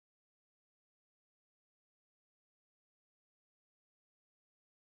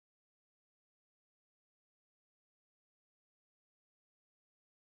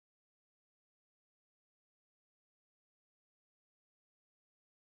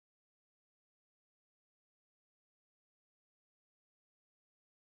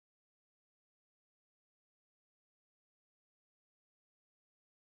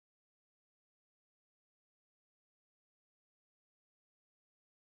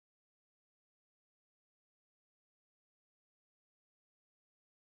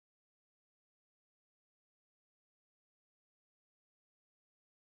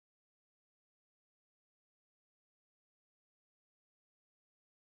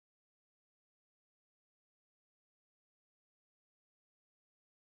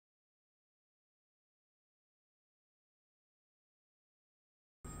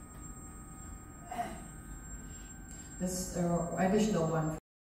this additional one.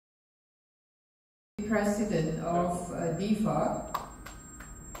 The president of DIFA,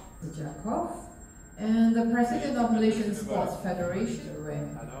 Jakov, and the president of Malaysian Sports Federation.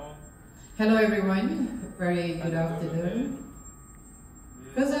 Hello everyone, very good afternoon.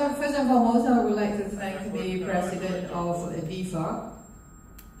 First and foremost, I would like to thank the president of DIFA.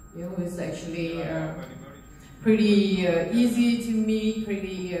 Who is actually pretty easy to meet,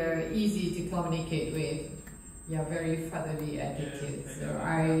 pretty easy to communicate with. Yeah, very fatherly attitude. So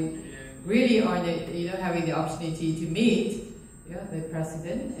I really honored, having the opportunity to meet the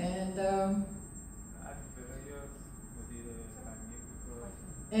president and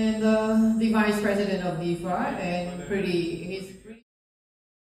the vice president of DIFA, and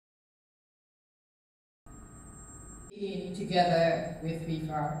he's together with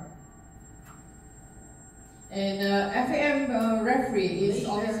FIFA. And FAM referee is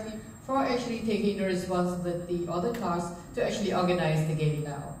obviously for actually taking the responsibility or the task to actually organize the game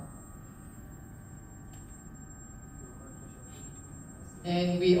now.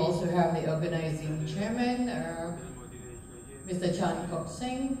 And we also have the organizing chairman, Mr. Chan Kok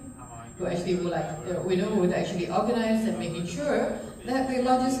Singh, who actually would would actually organize and making sure that the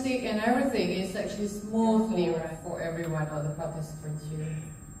logistic and everything is actually smoothly for everyone, all the participants here.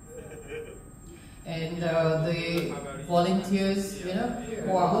 And the volunteers, who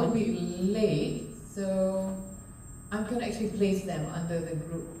are a little bit late, so I'm going to actually place them under the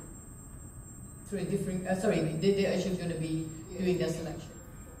group through a different, they're actually going to be doing their selection.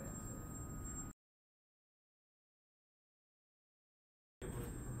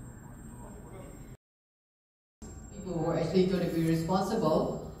 People who are actually going to be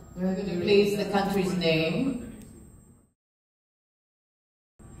responsible, they're going to place the country's name.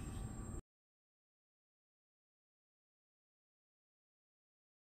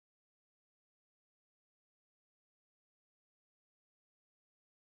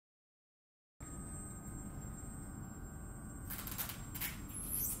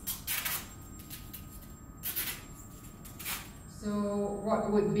 So what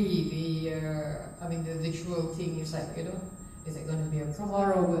would be the true thing is like, is it going to be a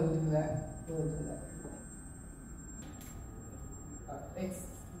tomorrow we'll do that, it's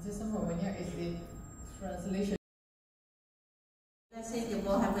just a moment, is the translation. Let's say the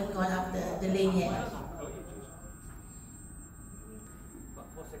ball haven't gone up the lane yet.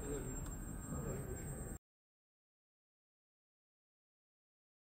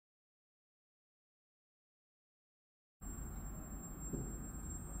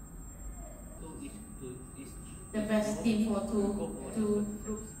 The best team for two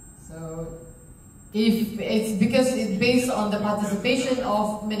groups. So, if it's because it's based on the participation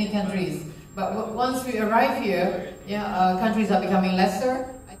of many countries, but once we arrive here, countries are becoming lesser.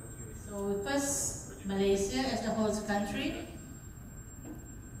 So first, Malaysia as the host country.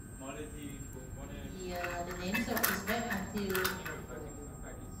 The names of this back until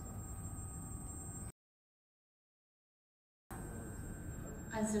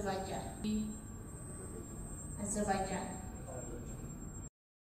Azerbaijan.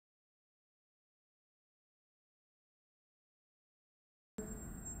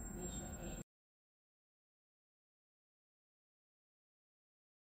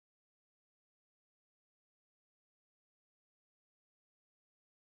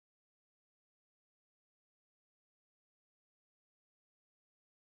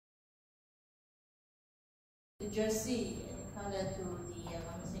 The jersey and color to the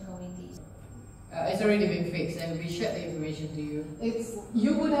Muslim communities. It's already been fixed, and we shared the information to you.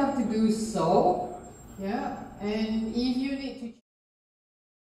 You would have to do so, and if you need to.